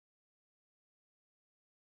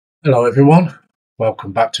Hello everyone,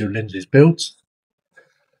 welcome back to Lindsay's Builds.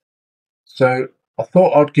 So I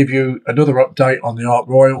thought I'd give you another update on the Ark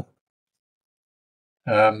Royal.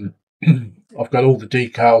 I've got all the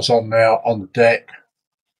decals on now on the deck,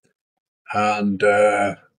 and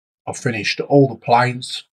I've finished all the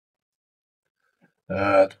planes.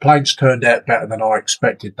 The planes turned out better than I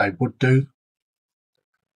expected they would do.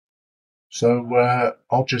 So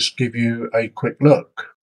I'll just give you a quick look.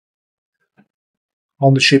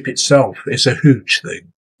 On the ship itself, it's a huge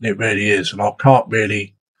thing. It really is, and I can't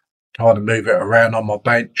really kind of move it around on my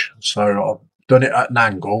bench. So I've done it at an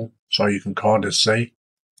angle so you can kind of see.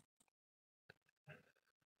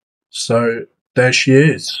 So there she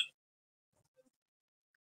is.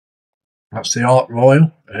 That's the Ark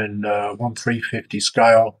Royal in 1/350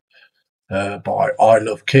 scale by I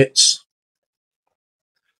Love Kits.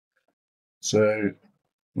 So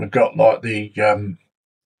we've got like the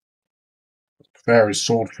various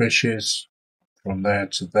swordfishes from there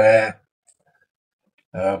to there.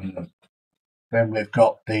 Then we've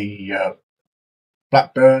got the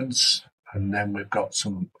Blackburns, and then we've got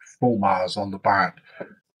some Fulmars on the back.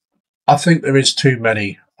 I think there is too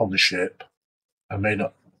many on the ship. I mean,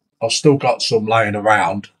 I've still got some laying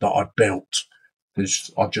around that I've built.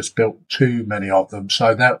 I've just built too many of them.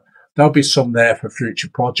 So there'll be some there for future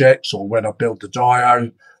projects, or when I build the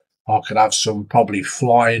Dio, I could have some probably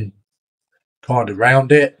flying kind of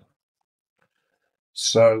around it.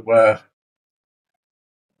 So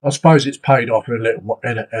I suppose it's paid off in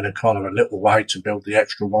a kind of a little way to build the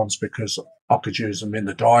extra ones because I could use them in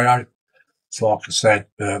the Dio. So like I said,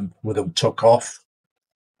 with them took off.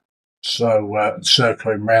 So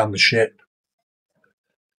circling around the ship.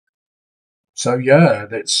 So yeah,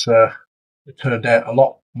 it turned out a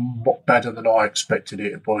lot better than I expected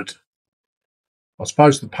it would. I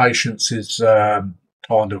suppose the patience is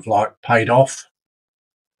kind of like paid off.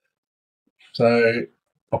 So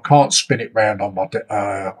I can't spin it round on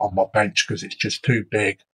my bench because it's just too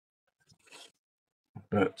big.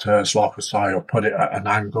 But it's like I say, I'll put it at an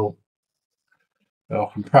angle. I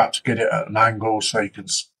can perhaps get it at an angle so you can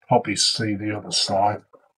probably see the other side.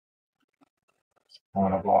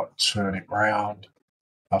 Kind of like turn it round.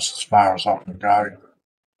 That's as far as I can go.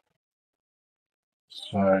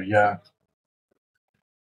 So yeah.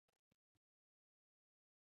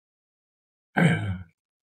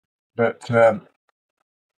 But I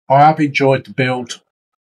have enjoyed the build.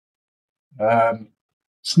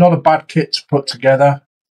 It's not a bad kit to put together.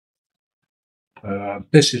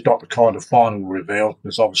 This is not the kind of final reveal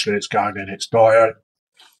because obviously it's going in its Dio.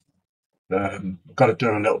 I've got to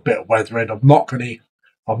do a little bit of weathering. I'm not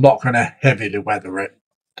gonna heavily weather it,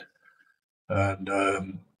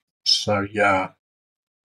 and so yeah,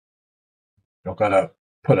 I've got to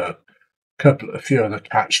put a few of the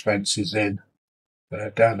catch fences in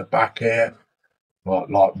down the back here,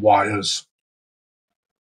 like wires.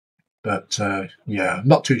 But yeah, I'm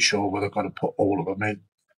not too sure whether I'm going to put all of them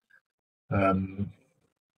in.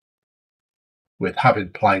 With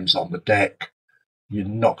having planes on the deck, you're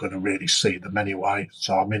not going to really see them anyway.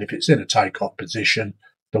 So, I mean, if it's in a takeoff position,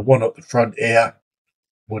 the one at the front here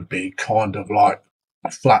would be kind of like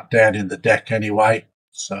flat down in the deck anyway.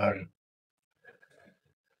 So,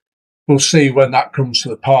 we'll see when that comes to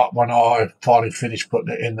the part when I finally finish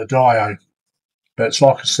putting it in the Dio. But it's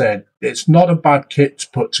like I said, it's not a bad kit to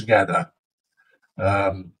put together.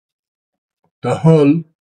 The hull,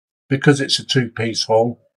 because it's a two-piece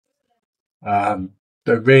hull,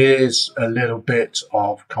 there is a little bit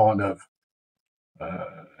of kind of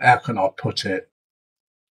how can I put it?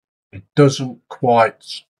 It doesn't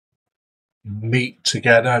quite meet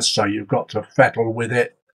together, so you've got to fiddle with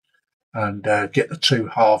it and get the two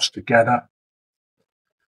halves together.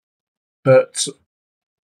 But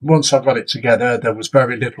once I got it together, there was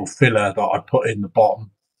very little filler that I put in the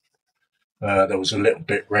bottom. There was a little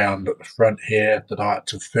bit round at the front here that I had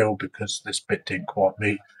to fill because this bit didn't quite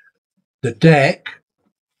meet. The deck,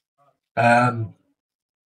 um,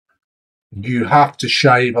 you have to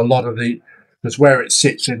shave a lot of because where it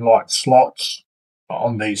sits in like slots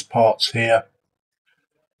on these parts here,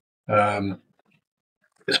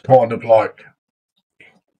 it's kind of like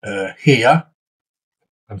here,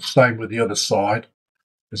 and same with the other side.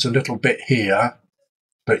 There's a little bit here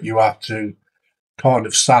that you have to kind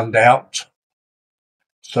of sand out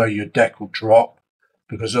so your deck will drop,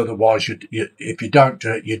 because otherwise, if you don't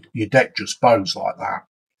do it, your deck just bows like that.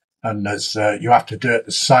 And there's you have to do it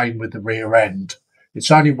the same with the rear end.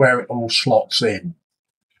 It's only where it all slots in.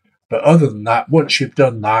 But other than that, once you've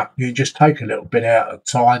done that, you just take a little bit out at a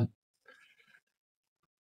time.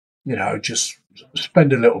 You know, just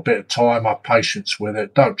spend a little bit of time, have patience with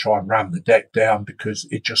it. Don't try and ram the deck down because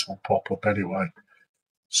it just will pop up anyway.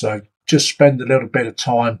 So just spend a little bit of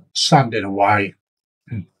time sanding away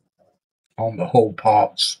on the hull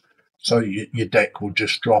parts so your deck will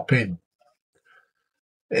just drop in.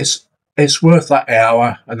 It's worth that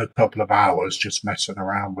hour and a couple of hours just messing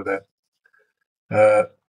around with it.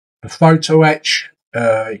 The photo etch,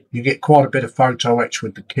 you get quite a bit of photo etch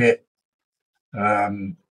with the kit. Yeah,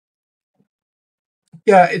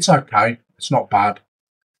 it's okay. It's not bad.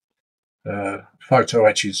 Photo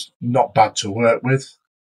etch is not bad to work with,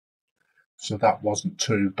 so that wasn't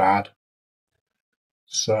too bad.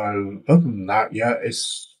 So other than that, yeah,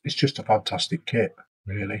 it's just a fantastic kit,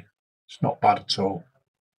 really. It's not bad at all.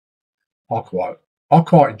 I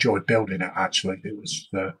quite enjoyed building it actually. It was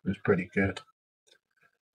pretty good.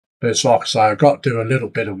 But it's like I say, I've got to do a little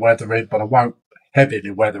bit of weathering, but I won't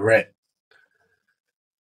heavily weather it.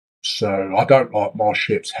 So I don't like my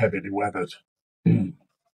ships heavily weathered. Other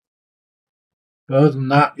than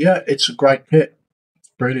that, yeah, it's a great kit.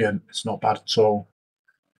 It's brilliant. It's not bad at all.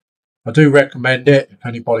 I do recommend it if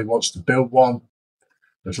anybody wants to build one,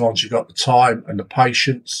 as long as you've got the time and the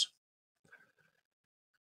patience.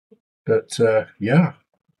 But yeah,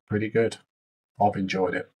 pretty good. I've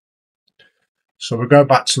enjoyed it. So we'll go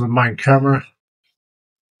back to the main camera.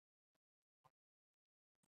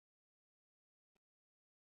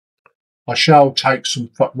 I shall take some,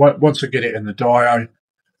 once I get it in the dio,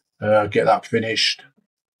 get that finished.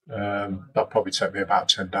 That'll probably take me about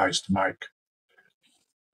 10 days to make.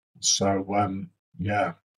 So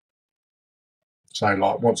yeah. So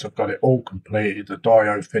like once I've got it all completed, the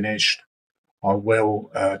dio finished, I will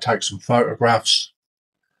take some photographs,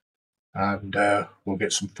 and we'll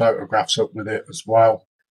get some photographs up with it as well.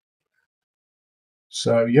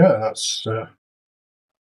 So yeah, that's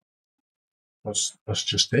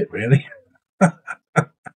just it really.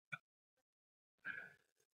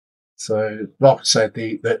 So like I said,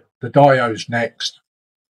 the dio's next.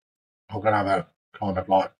 I'm gonna have a kind of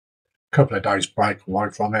like a couple of days break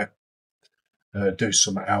away from it, do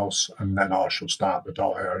something else, and then I shall start the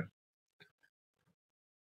dio.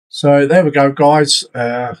 So there we go, guys.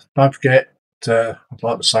 Don't forget, I'd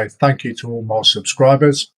like to say thank you to all my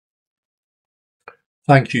subscribers.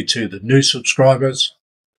 Thank you to the new subscribers.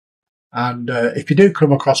 And if you do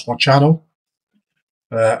come across my channel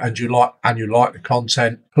and you like the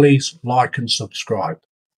content, please like and subscribe.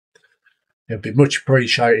 It'd be much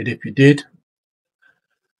appreciated if you did.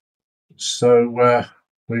 So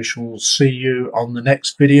we shall see you on the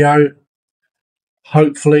next video,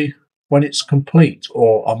 hopefully when it's complete,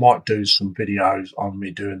 or I might do some videos on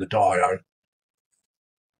me doing the dio.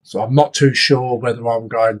 So I'm not too sure whether I'm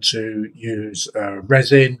going to use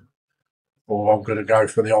resin or I'm going to go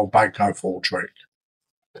for the old Banco Fall trick.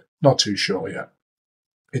 Not too sure yet.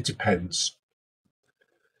 It depends.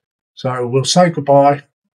 So we'll say goodbye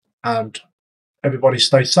and everybody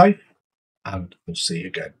stay safe, and we'll see you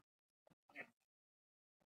again.